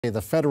The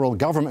federal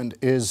government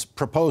is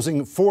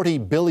proposing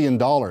 $40 billion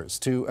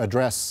to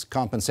address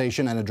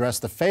compensation and address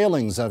the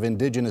failings of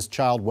Indigenous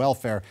child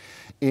welfare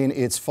in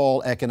its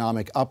fall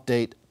economic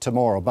update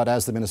tomorrow. But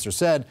as the minister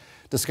said,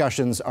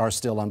 discussions are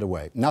still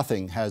underway.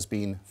 Nothing has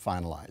been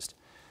finalized.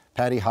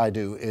 Patty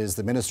Hajdu is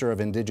the Minister of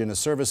Indigenous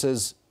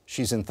Services.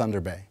 She's in Thunder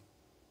Bay.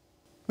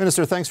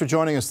 Minister, thanks for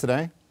joining us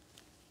today.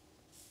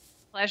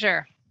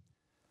 Pleasure.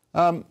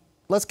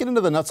 Let's get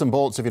into the nuts and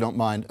bolts, if you don't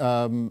mind,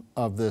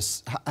 of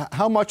this.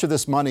 How much of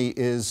this money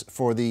is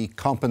for the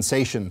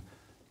compensation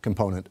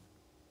component?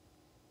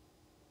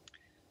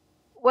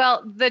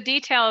 Well, the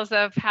details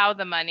of how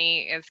the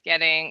money is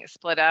getting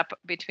split up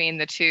between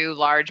the two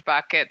large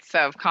buckets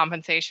of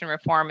compensation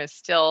reform is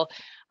still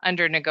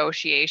under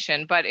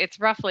negotiation, but it's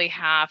roughly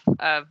half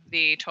of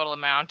the total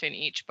amount in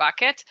each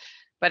bucket.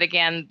 But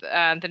again,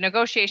 the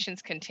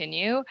negotiations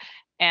continue.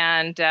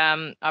 And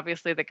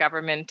obviously, the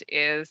government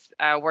is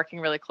working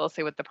really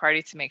closely with the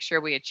parties to make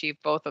sure we achieve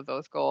both of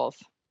those goals.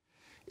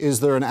 Is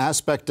there an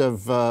aspect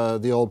of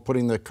the old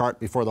putting the cart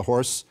before the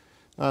horse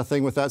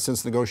thing with that,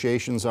 since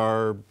negotiations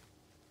are,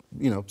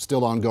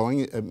 still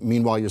ongoing?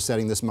 Meanwhile, you're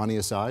setting this money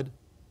aside?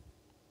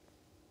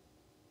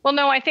 Well,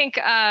 no, I think,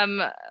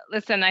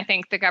 I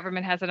think the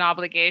government has an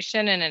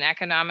obligation and an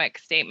economic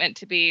statement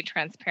to be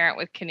transparent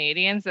with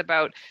Canadians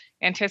about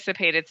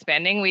anticipated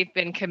spending. We've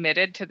been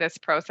committed to this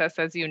process,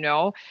 as you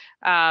know,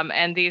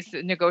 and these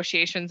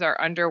negotiations are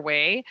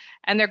underway,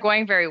 and they're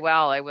going very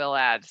well, I will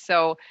add.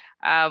 So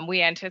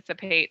we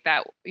anticipate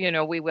that,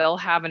 we will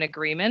have an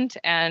agreement,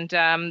 and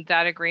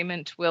that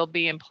agreement will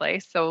be in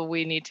place. So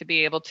we need to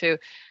be able to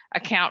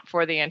account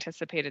for the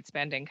anticipated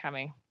spending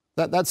coming.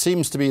 That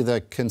seems to be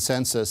the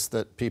consensus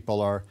that people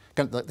are,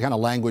 the kind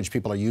of language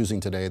people are using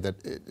today, that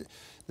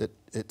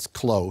it's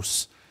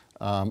close.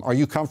 Are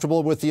you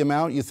comfortable with the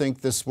amount you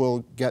think this will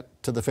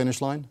get to the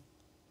finish line?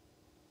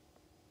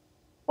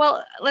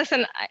 Well,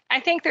 listen, I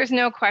think there's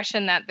no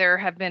question that there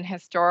have been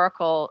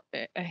historic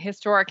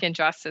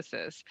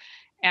injustices,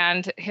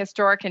 and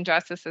historic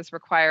injustices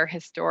require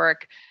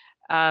historic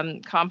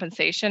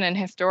compensation and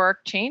historic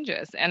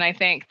changes. And I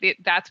think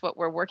that's what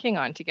we're working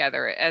on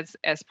together as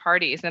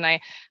parties. And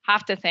I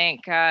have to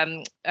thank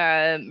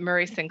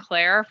Murray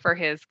Sinclair for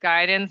his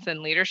guidance and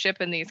leadership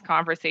in these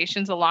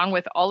conversations, along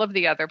with all of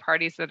the other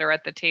parties that are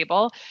at the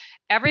table.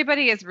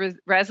 Everybody is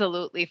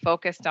resolutely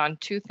focused on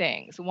two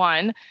things.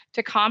 One,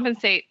 to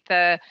compensate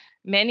the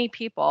many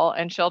people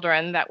and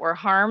children that were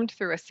harmed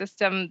through a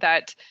system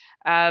that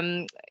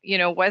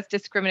was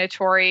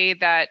discriminatory,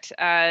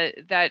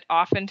 that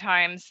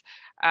oftentimes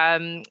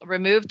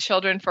removed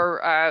children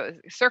for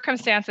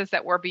circumstances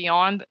that were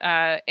beyond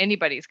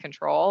anybody's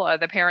control,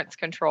 the parents'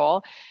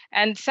 control.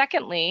 And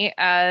secondly,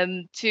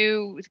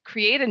 to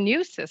create a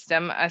new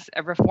system,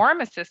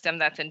 reform a system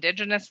that's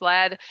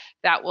Indigenous-led,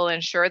 that will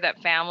ensure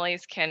that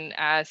families can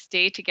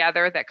stay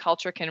together, that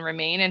culture can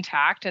remain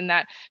intact, and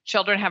that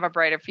children have a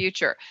brighter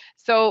future.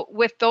 So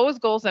with those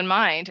goals in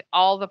mind,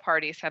 all the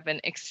parties have been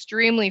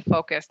extremely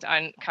focused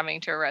on coming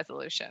to a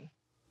resolution.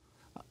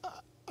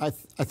 I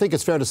think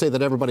it's fair to say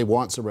that everybody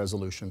wants a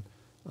resolution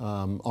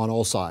on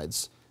all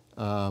sides.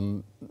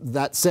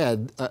 That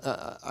said,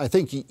 I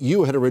think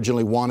you had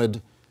originally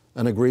wanted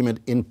an agreement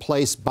in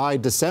place by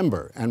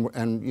December, and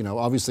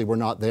obviously we're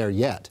not there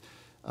yet.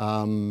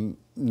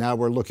 Now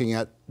we're looking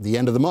at the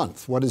end of the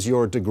month. What is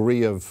your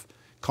degree of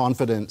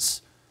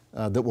confidence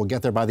that we'll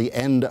get there by the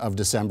end of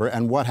December,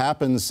 and what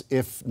happens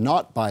if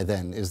not by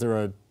then? Is there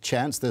a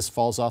chance this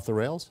falls off the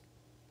rails?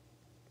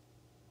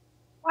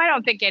 I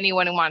don't think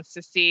anyone wants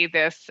to see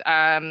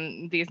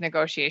these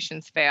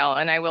negotiations fail.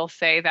 And I will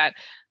say that,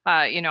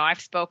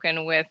 I've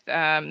spoken with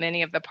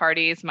many of the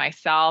parties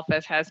myself,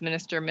 as has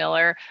Minister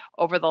Miller,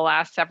 over the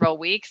last several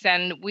weeks,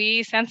 and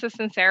we sense a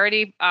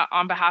sincerity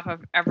on behalf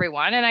of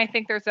everyone. And I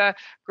think there's a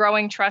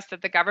growing trust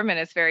that the government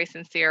is very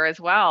sincere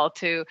as well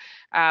to,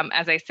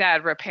 as I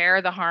said,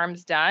 repair the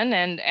harms done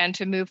and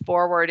to move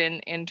forward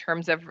in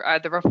terms of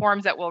the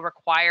reforms that will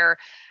require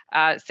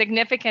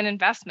significant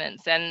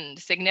investments and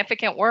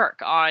significant work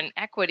on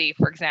equity,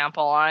 for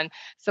example, on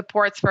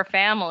supports for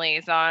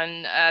families,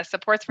 on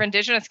supports for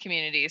Indigenous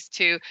communities,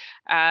 to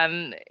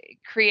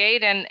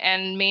create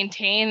and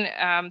maintain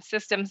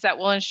systems that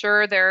will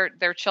ensure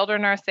their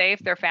children are safe,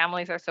 their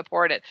families are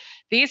supported.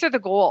 These are the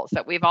goals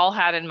that we've all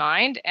had in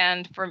mind.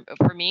 And for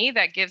me,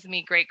 that gives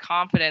me great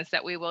confidence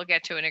that we will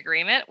get to an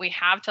agreement. We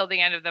have till the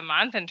end of the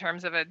month in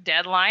terms of a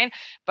deadline,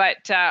 but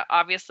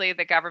obviously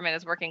the government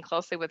is working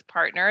closely with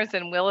partners,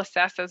 and will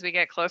assess as we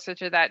get closer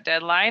to that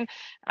deadline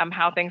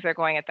how things are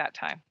going at that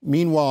time.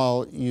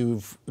 Meanwhile,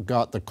 you've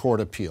got the court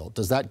appeal.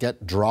 Does that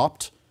get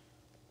dropped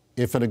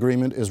if an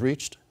agreement is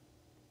reached?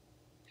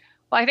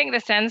 Well, I think the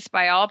sense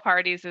by all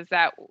parties is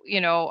that,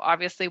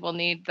 obviously we'll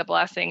need the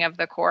blessing of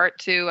the court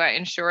to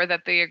ensure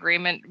that the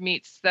agreement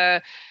meets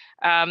the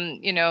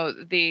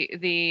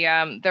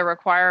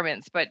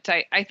requirements. But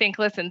I think,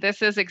 listen,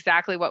 this is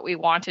exactly what we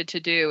wanted to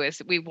do.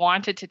 Is we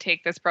wanted to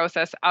take this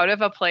process out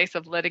of a place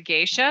of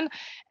litigation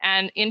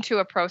and into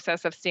a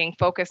process of staying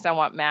focused on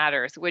what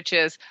matters, which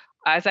is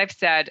as I've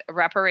said,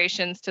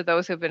 reparations to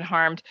those who've been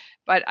harmed,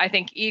 but I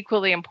think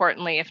equally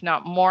importantly, if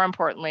not more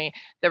importantly,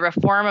 the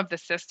reform of the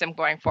system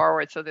going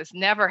forward so this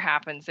never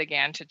happens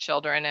again to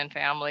children and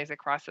families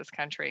across this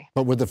country.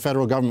 But would the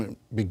federal government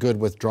be good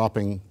with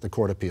dropping the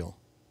court appeal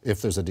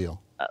if there's a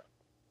deal?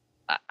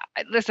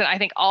 Listen, I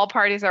think all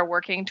parties are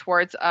working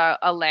towards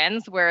a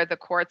lens where the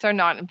courts are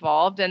not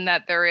involved, and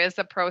that there is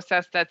a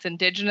process that's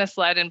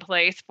Indigenous-led in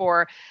place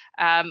for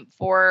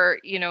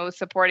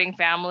supporting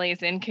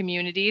families in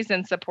communities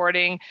and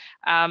supporting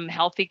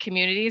healthy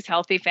communities,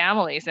 healthy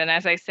families. And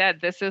as I said,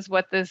 this is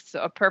what this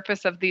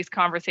purpose of these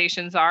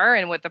conversations are,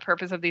 and what the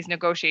purpose of these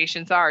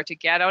negotiations are: to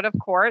get out of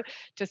court,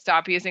 to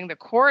stop using the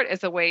court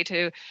as a way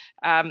to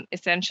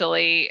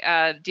essentially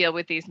deal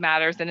with these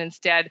matters, and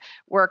instead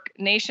work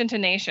nation to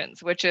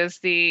nations, which is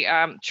the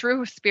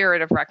true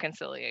spirit of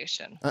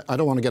reconciliation. I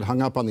don't want to get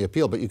hung up on the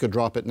appeal, but you could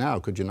drop it now,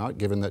 could you not,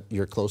 given that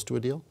you're close to a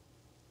deal?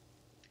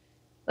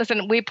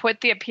 Listen, we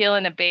put the appeal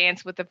in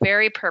abeyance with the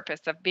very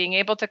purpose of being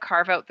able to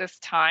carve out this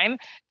time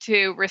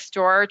to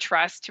restore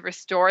trust, to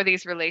restore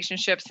these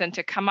relationships, and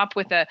to come up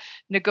with a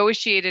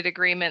negotiated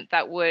agreement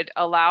that would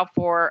allow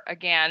for,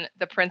 again,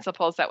 the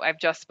principles that I've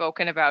just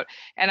spoken about.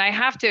 And I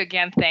have to,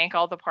 again, thank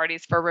all the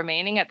parties for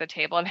remaining at the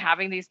table and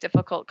having these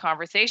difficult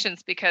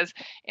conversations, because,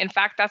 in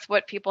fact, that's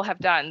what people have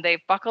done.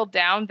 They've buckled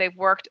down. They've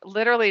worked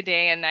literally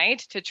day and night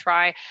to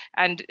try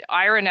and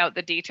iron out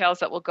the details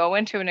that will go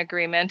into an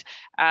agreement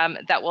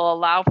that will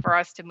allow for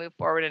us to move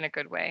forward in a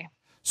good way.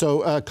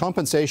 So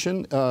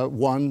compensation,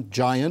 one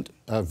giant,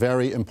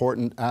 very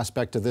important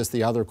aspect of this.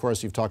 The other, of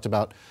course, you've talked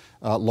about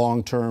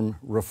long-term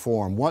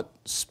reform. What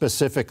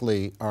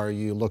specifically are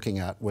you looking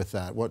at with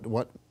that?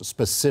 What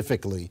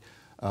specifically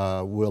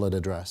will it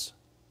address?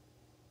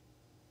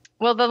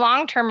 Well, the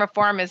long-term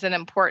reform is an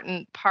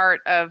important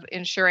part of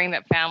ensuring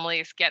that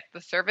families get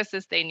the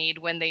services they need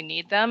when they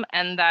need them,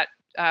 and that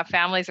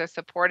families are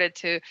supported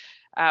to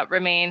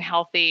remain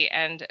healthy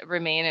and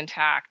remain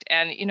intact.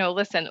 And,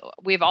 listen,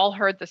 we've all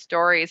heard the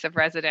stories of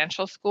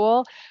residential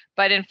school,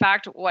 but in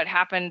fact, what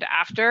happened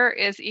after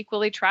is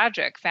equally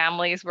tragic.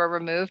 Families were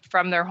removed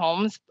from their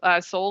homes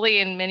solely,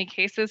 in many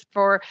cases,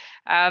 for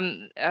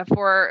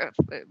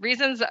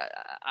reasons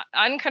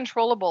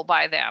uncontrollable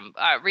by them,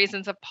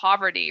 reasons of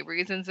poverty,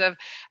 reasons of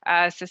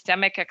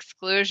systemic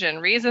exclusion,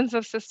 reasons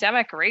of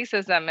systemic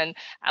racism, and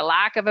a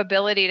lack of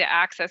ability to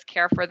access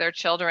care for their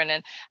children.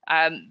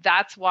 And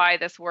that's why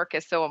this work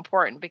is so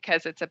important,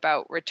 because it's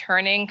about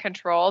returning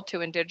control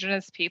to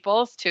Indigenous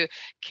peoples, to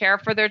care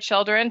for their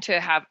children,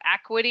 to have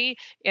equity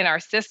in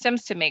our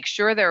systems, to make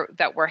sure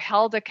that we're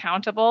held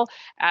accountable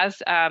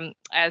as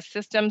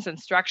systems and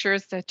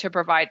structures to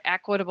provide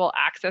equitable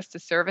access to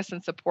service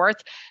and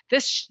supports.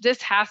 This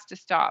has to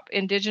stop.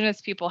 Indigenous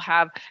people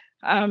have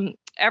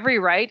every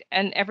right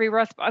and every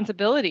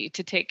responsibility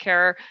to take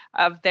care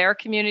of their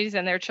communities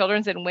and their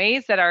children in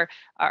ways that are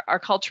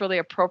culturally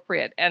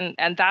appropriate. And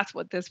that's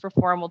what this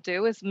reform will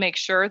do, is make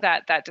sure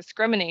that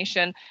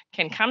discrimination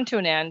can come to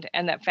an end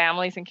and that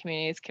families and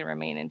communities can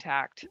remain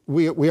intact.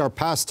 We are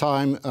past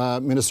time,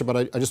 Minister,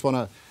 but I just want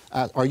to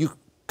ask, are you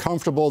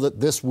comfortable that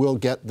this will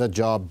get the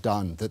job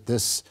done, that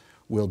this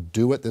will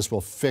do it, this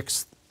will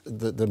fix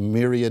the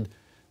myriad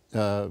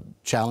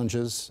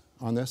challenges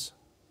on this?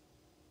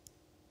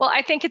 Well,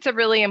 I think it's a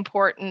really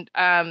important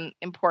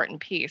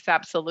piece.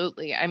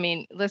 Absolutely. I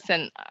mean,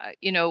 listen,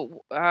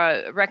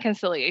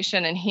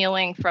 reconciliation and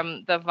healing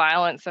from the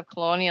violence of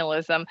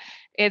colonialism,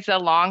 it's a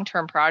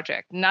long-term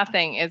project.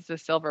 Nothing is the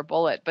silver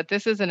bullet, but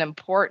this is an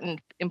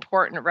important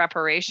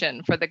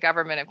reparation for the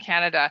government of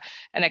Canada,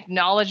 an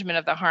acknowledgement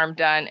of the harm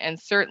done, and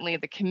certainly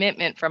the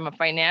commitment from a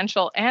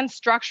financial and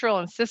structural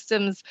and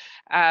systems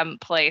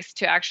place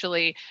to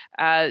actually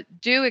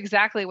do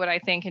exactly what I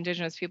think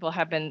Indigenous people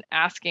have been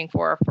asking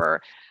for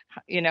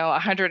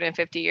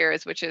 150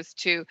 years, which is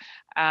to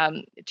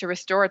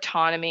restore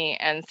autonomy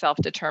and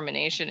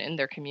self-determination in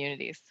their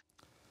communities.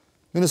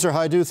 Minister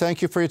Hajdu,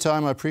 thank you for your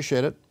time. I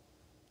appreciate it.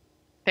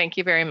 Thank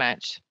you very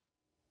much.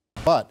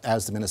 But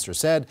as the minister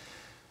said,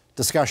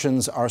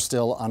 discussions are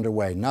still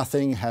underway.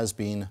 Nothing has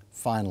been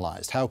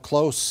finalized. How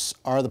close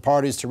are the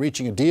parties to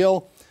reaching a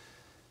deal?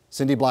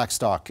 Cindy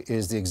Blackstock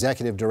is the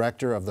executive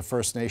director of the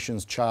First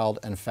Nations Child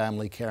and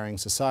Family Caring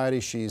Society.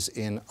 She's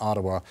in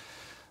Ottawa.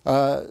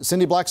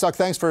 Cindy Blackstock,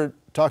 thanks for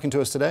talking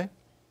to us today.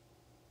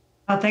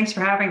 Thanks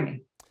for having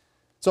me.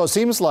 So it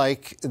seems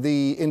like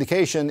the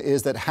indication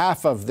is that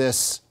half of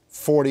this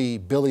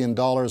 $40 billion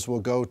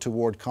will go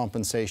toward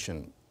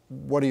compensation.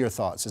 What are your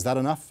thoughts? Is that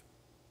enough?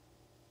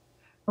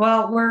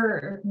 Well,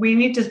 we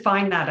need to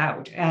find that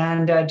out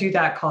and do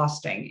that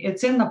costing.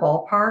 It's in the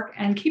ballpark,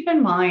 and keep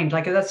in mind,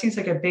 that seems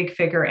like a big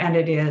figure, and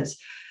it is.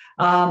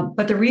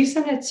 But the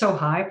reason it's so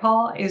high,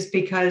 Paul, is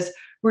because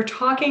we're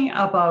talking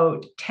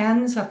about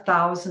tens of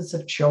thousands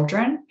of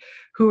children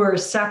who are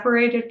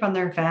separated from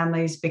their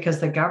families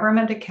because the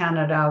government of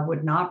Canada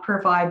would not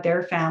provide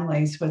their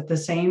families with the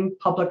same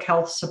public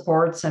health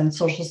supports and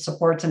social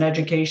supports and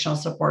educational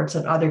supports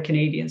that other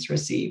Canadians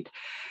received.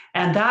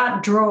 And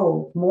that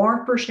drove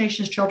more First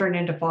Nations children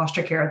into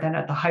foster care than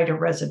at the height of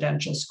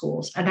residential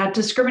schools. And that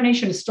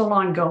discrimination is still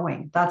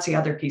ongoing. That's the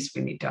other piece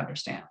we need to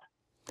understand.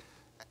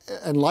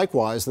 And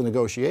likewise, the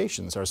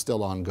negotiations are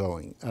still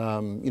ongoing.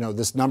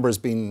 This number has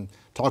been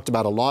talked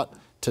about a lot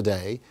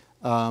today,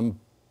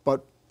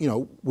 but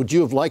would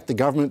you have liked the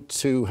government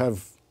to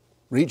have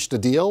reached a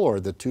deal, or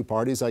the two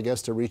parties, I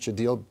guess, to reach a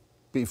deal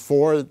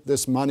before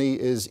this money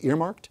is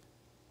earmarked?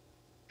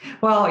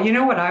 Well,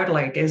 what I would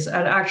like is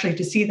actually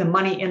to see the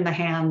money in the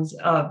hands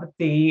of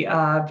the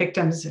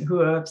victims who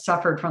have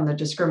suffered from the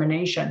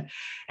discrimination,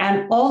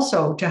 and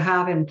also to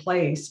have in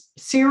place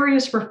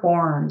serious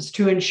reforms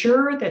to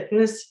ensure that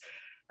this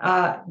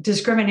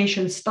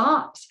discrimination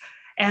stops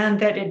and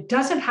that it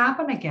doesn't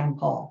happen again,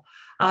 Paul.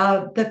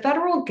 The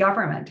federal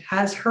government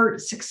has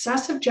hurt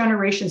successive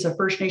generations of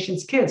First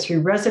Nations kids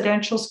through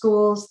residential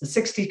schools, the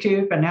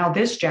 62, and now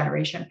this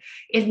generation.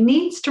 It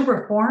needs to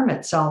reform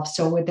itself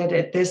so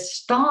that this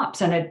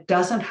stops and it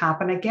doesn't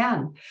happen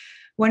again.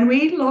 When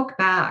we look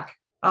back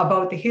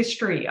about the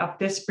history of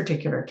this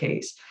particular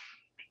case,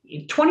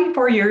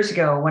 24 years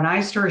ago, when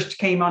I first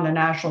came on the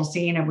national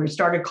scene and we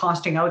started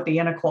costing out the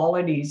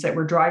inequalities that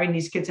were driving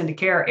these kids into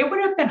care, it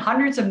would have been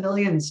hundreds of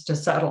millions to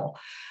settle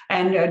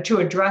and to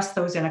address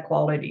those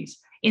inequalities.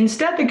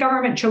 Instead, the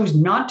government chose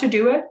not to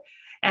do it.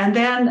 And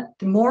then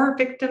more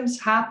victims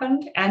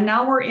happened. And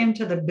now we're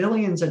into the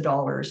billions of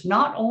dollars,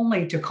 not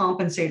only to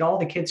compensate all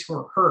the kids who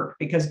were hurt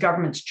because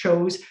governments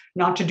chose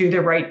not to do the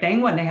right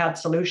thing when they had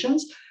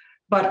solutions,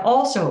 but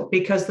also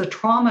because the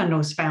trauma in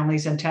those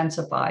families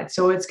intensified.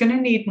 So it's going to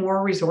need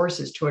more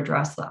resources to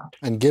address that.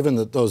 And given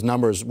that those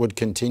numbers would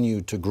continue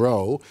to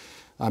grow,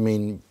 I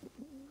mean,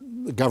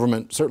 the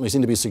government certainly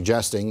seemed to be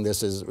suggesting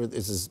this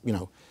is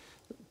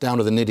down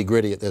to the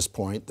nitty-gritty at this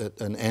point, that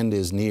an end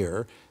is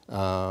near,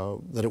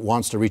 that it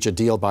wants to reach a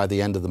deal by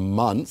the end of the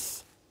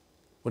month.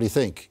 What do you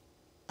think?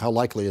 How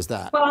likely is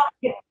that? Well,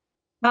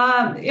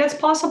 it's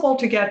possible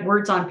to get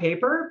words on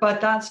paper,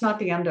 but that's not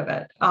the end of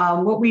it.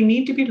 What we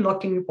need to be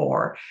looking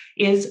for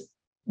is,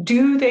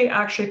 do they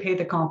actually pay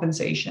the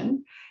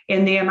compensation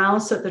in the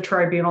amounts that the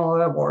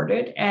tribunal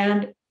awarded?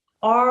 And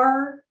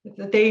are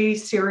they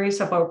serious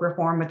about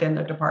reform within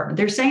the department?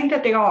 They're saying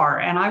that they are,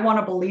 and I want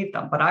to believe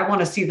them, but I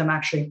want to see them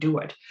actually do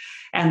it.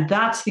 And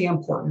that's the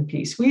important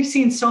piece. We've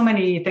seen so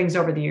many things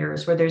over the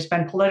years where there's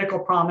been political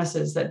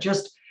promises that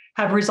just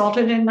have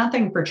resulted in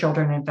nothing for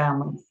children and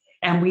families.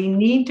 And we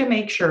need to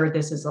make sure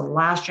this is the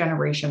last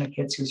generation of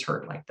kids who's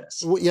hurt like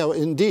this. Well, yeah,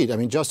 indeed. I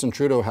mean, Justin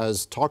Trudeau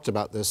has talked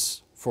about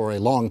this for a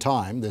long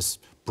time, this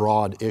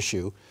broad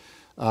issue.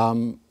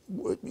 What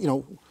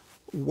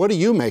do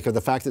you make of the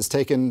fact that it's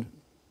taken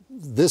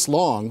this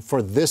long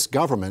for this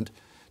government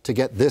to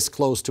get this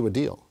close to a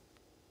deal?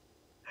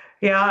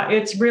 Yeah,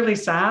 it's really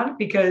sad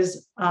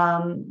because,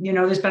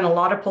 there's been a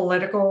lot of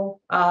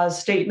political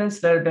statements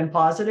that have been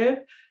positive,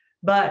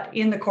 but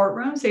in the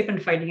courtrooms, they've been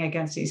fighting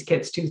against these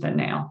kids tooth and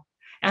nail.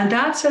 And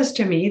that says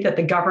to me that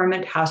the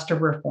government has to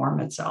reform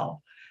itself,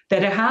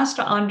 that it has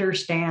to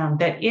understand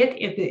that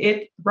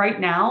it right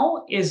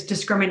now is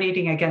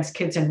discriminating against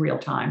kids in real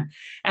time.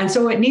 And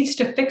so it needs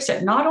to fix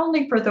it, not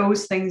only for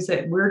those things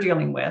that we're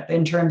dealing with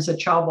in terms of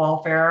child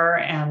welfare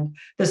and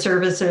the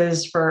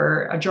services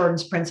for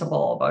Jordan's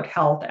principle about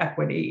health,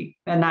 equity,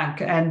 and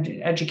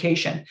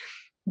education,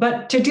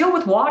 but to deal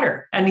with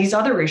water and these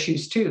other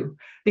issues too.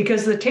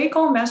 Because the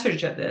take-home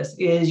message of this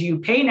is you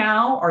pay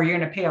now or you're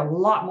going to pay a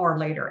lot more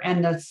later.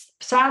 And the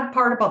sad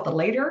part about the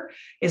later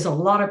is a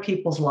lot of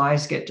people's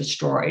lives get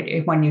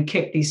destroyed when you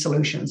kick these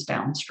solutions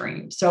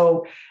downstream.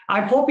 So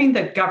I'm hoping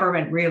that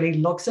government really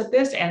looks at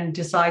this and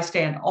decides to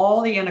end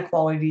all the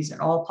inequalities in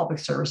all public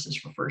services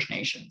for First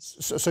Nations.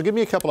 So give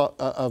me a couple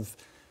of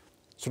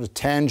sort of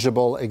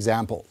tangible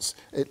examples.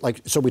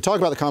 So we talk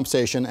about the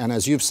compensation, and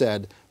as you've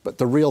said, but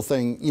the real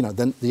thing,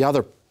 then the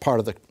other part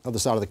of the other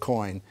side of the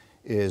coin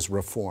is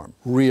reform,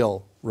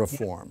 real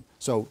reform. Yeah.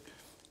 So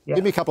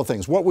give me a couple of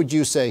things. What would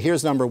you say,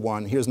 here's number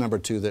one, here's number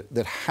two,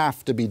 that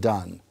have to be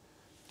done?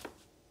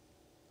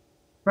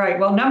 Right.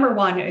 Well, number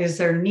one is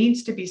there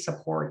needs to be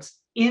supports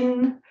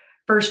in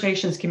First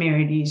Nations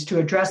communities to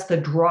address the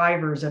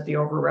drivers of the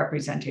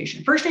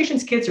overrepresentation. First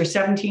Nations kids are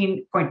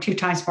 17.2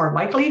 times more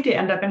likely to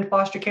end up in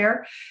foster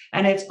care,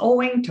 and it's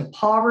owing to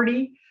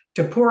poverty,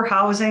 to poor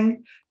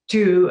housing,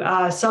 to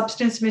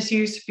substance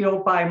misuse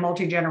fueled by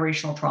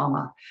multi-generational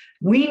trauma.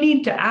 We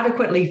need to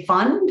adequately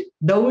fund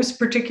those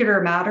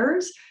particular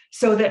matters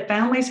so that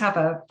families have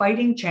a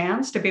fighting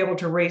chance to be able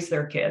to raise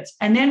their kids.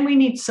 And then we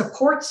need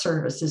support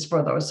services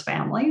for those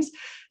families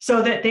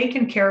so that they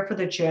can care for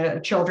the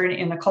children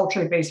in the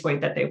culturally based way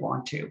that they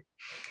want to.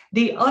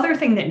 The other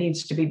thing that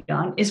needs to be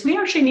done is we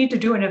actually need to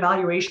do an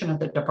evaluation of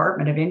the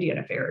Department of Indian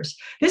Affairs.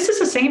 This is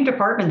the same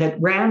department that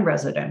ran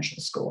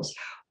residential schools.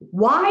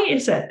 Why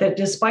is it that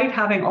despite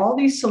having all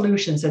these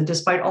solutions and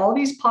despite all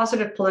these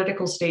positive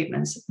political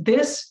statements,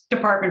 this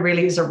department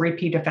really is a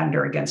repeat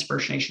offender against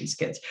First Nations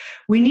kids?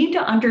 We need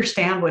to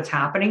understand what's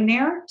happening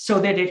there so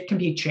that it can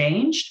be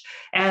changed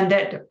and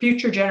that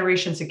future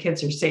generations of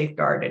kids are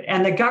safeguarded.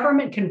 And the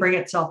government can bring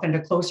itself into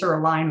closer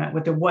alignment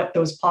with what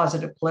those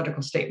positive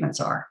political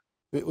statements are.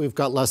 We've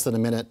got less than a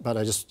minute, but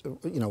I just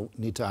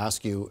need to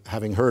ask you,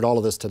 having heard all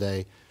of this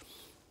today,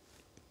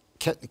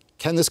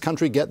 can this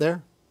country get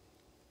there?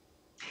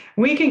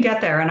 We can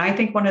get there. And I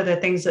think one of the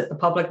things that the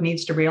public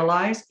needs to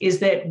realize is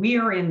that we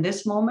are in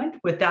this moment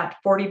with that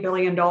 $40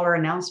 billion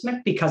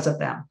announcement because of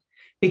them,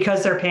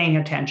 because they're paying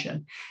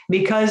attention,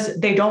 because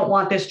they don't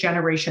want this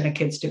generation of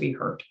kids to be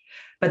hurt.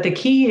 But the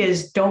key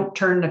is don't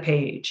turn the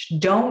page.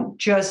 Don't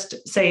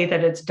just say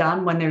that it's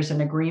done when there's an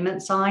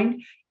agreement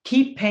signed.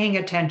 Keep paying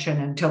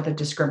attention until the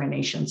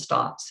discrimination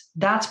stops.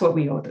 That's what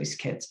we owe these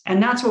kids.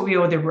 And that's what we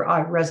owe the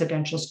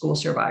residential school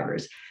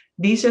survivors.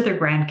 These are their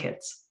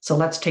grandkids. So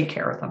let's take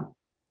care of them.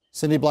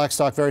 Cindy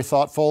Blackstock, very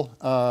thoughtful.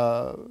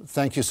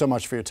 Thank you so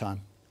much for your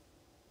time.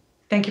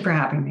 Thank you for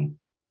having me.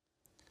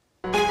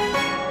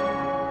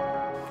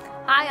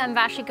 Hi, I'm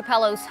Vashi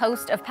Capellos,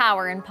 host of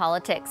Power in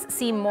Politics.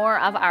 See more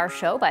of our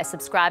show by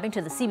subscribing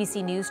to the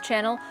CBC News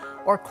channel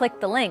or click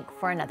the link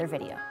for another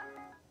video.